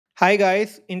Hi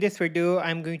guys, in this video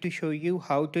I'm going to show you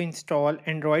how to install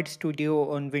Android Studio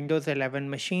on Windows 11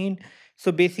 machine.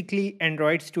 So basically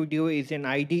Android Studio is an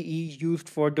IDE used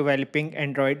for developing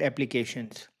Android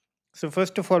applications. So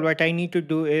first of all what I need to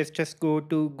do is just go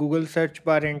to Google search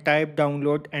bar and type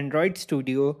download Android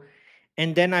Studio,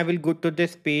 and then I will go to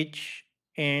this page,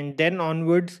 and then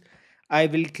onwards I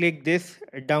will click this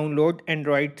download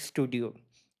Android Studio.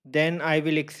 Then I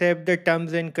will accept the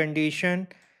terms and condition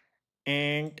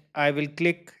and I will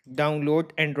click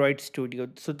download Android Studio.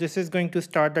 So this is going to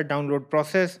start the download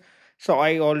process. So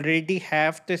I already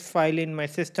have this file in my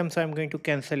system, so I'm going to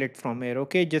cancel it from here.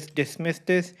 Okay, just dismiss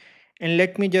this and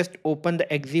let me just open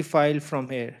the exe file from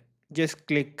here. Just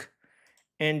click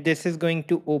and this is going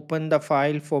to open the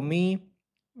file for me.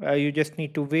 You just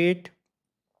need to wait.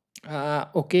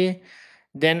 Okay,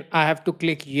 then I have to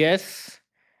click yes,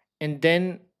 and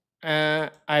then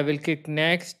I will click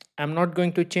next. I'm not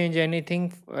going to change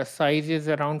anything. Size is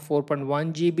around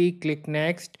 4.1 GB. Click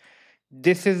next.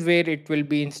 This is where it will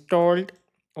be installed.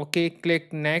 Okay,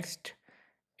 click next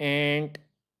and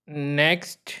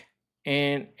next,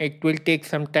 and it will take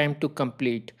some time to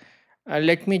complete.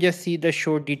 Let me just see the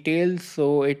show details.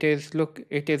 So it is, look,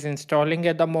 it is installing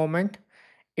at the moment.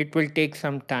 It will take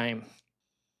some time.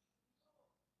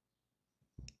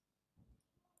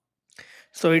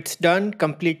 So it's done,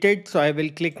 completed. So I will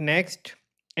click next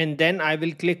and then I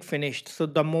will click finish. So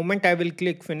the moment I will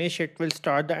click finish, it will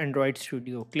start the Android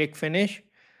Studio. Click finish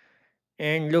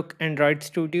and look, Android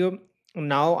Studio.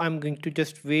 Now I'm going to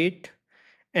just wait,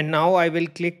 and now I will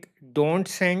click don't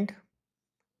send,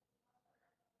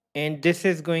 and this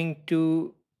is going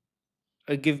to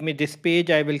give me this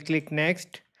page. I will click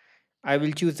next. I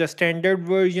will choose the standard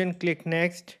version, click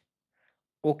next.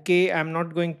 Okay, I'm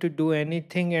not going to do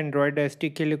anything. Android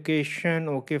SDK location,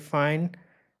 okay, fine.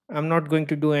 I'm not going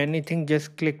to do anything,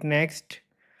 just click next.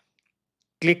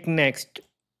 Click next.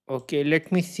 Okay,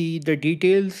 let me see the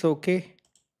details. Okay,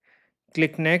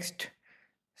 click next.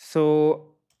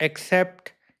 So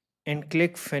accept and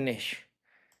click finish.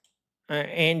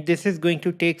 And this is going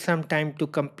to take some time to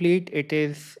complete. It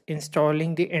is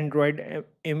installing the Android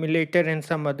emulator and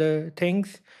some other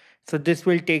things. So this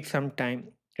will take some time.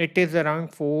 It is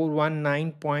around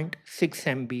 419.6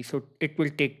 MB. So it will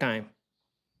take time.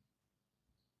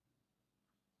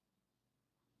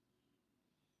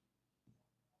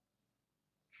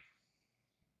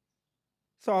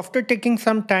 So after taking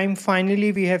some time,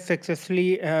 finally we have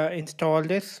successfully installed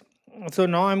this. So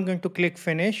now I'm going to click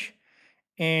finish,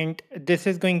 and this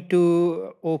is going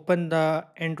to open the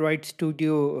Android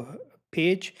Studio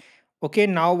page. Okay,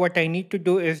 now what I need to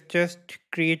do is just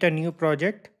create a new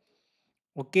project.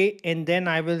 Okay, and then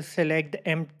I will select the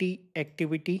empty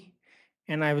activity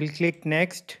and I will click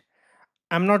next.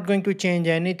 I'm not going to change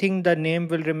anything. The name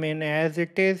will remain as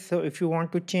it is. So if you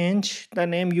want to change the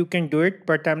name, you can do it,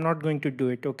 but I'm not going to do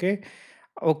it. Okay.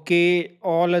 Okay.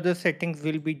 All other settings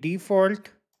will be default.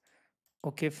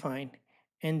 Okay, fine.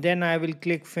 And then I will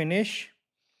click finish.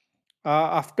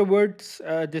 Afterwards,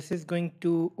 this is going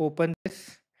to open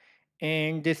this,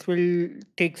 and this will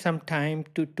take some time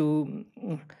to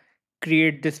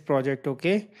create this project.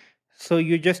 Okay. So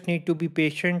you just need to be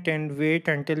patient and wait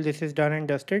until this is done and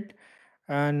dusted.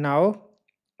 Now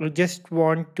I just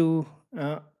want to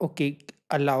okay,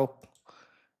 allow.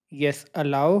 Yes,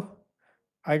 allow.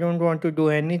 I don't want to do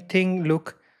anything.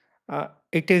 Look,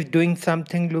 it is doing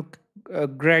something. Look,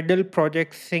 Gradle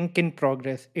project sync in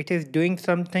progress. It is doing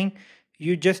something.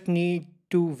 You just need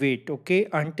to wait, okay,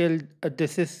 until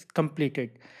this is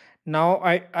completed. Now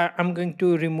I'm going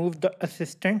to remove the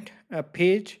assistant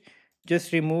page.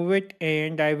 Just remove it,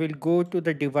 and I will go to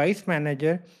the device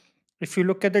manager. If you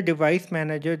look at the device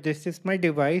manager, this is my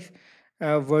device,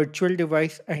 virtual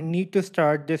device. I need to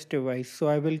start this device. So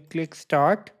I will click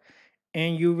start,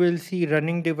 and you will see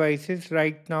running devices.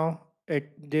 Right now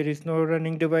there is no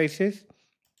running devices.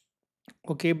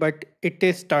 Okay, but it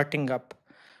is starting up.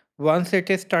 Once it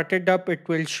is started up, it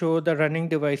will show the running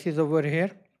devices over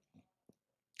here,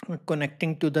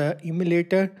 connecting to the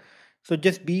emulator. So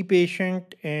just be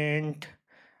patient and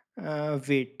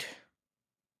wait.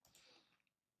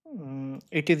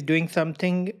 It is doing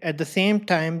something at the same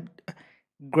time.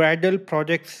 Gradle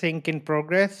project sync in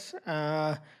progress.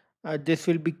 This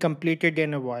will be completed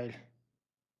in a while.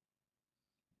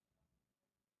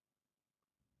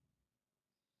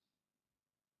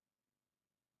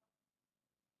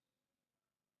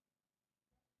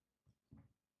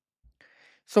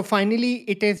 So finally,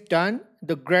 it is done.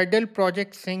 The Gradle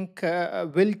project sync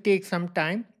will take some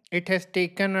time. It has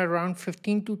taken around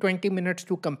 15 to 20 minutes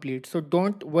to complete. So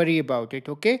don't worry about it.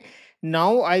 Okay.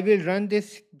 Now I will run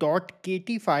this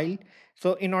 .kt file.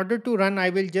 So in order to run,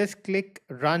 I will just click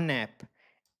run app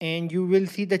and you will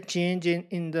see the change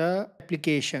in the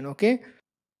application. Okay.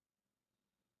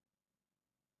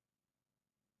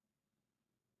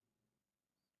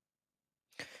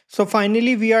 So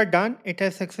finally we are done. It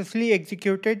has successfully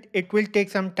executed. It will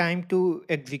take some time to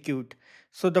execute.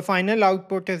 So the final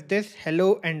output is this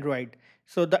hello Android.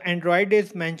 So the Android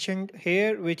is mentioned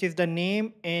here, which is the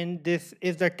name, and this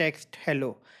is the text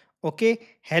hello. Okay,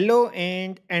 hello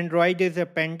and Android is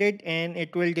appended and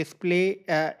it will display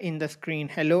in the screen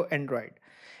hello Android.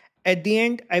 At the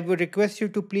end, I would request you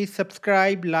to please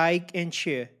subscribe, like, and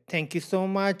share. Thank you so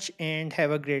much and have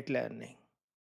a great learning.